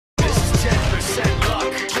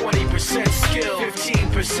skill.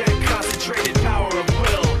 15% concentrated power of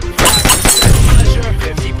will. 5% pleasure,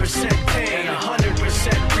 50% pain,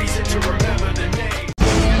 100% reason to remember the name.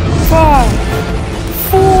 5,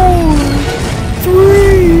 4,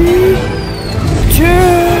 3, 2,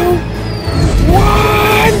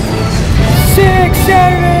 1. 6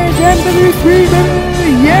 Saturdays, Mw3,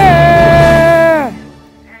 baby, yeah!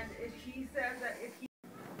 And if he says that if he...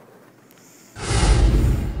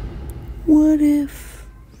 What if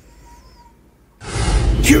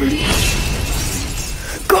you're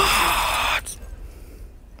God?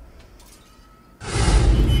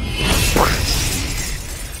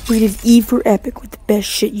 Rated E for epic with the best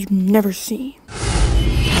shit you've never seen.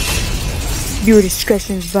 Viewer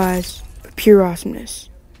discretion is advised for pure awesomeness.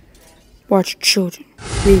 Watch your children.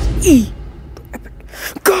 Rated E for epic.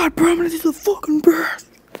 God, bro, I'm gonna do the fucking best.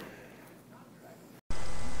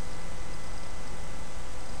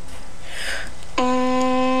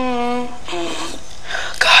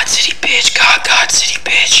 God City bitch, God City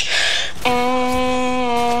bitch.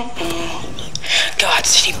 God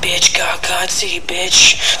City bitch, God City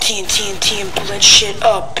bitch. TNT and blood shit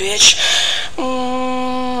up, bitch.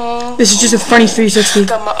 This is just a funny 360.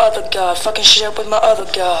 Got my other god, fucking shit up with my other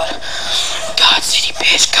god. God City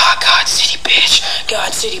bitch, God City bitch.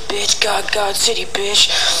 God City bitch, God City bitch.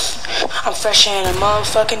 I'm fresh in a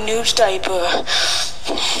motherfucking noob's diaper.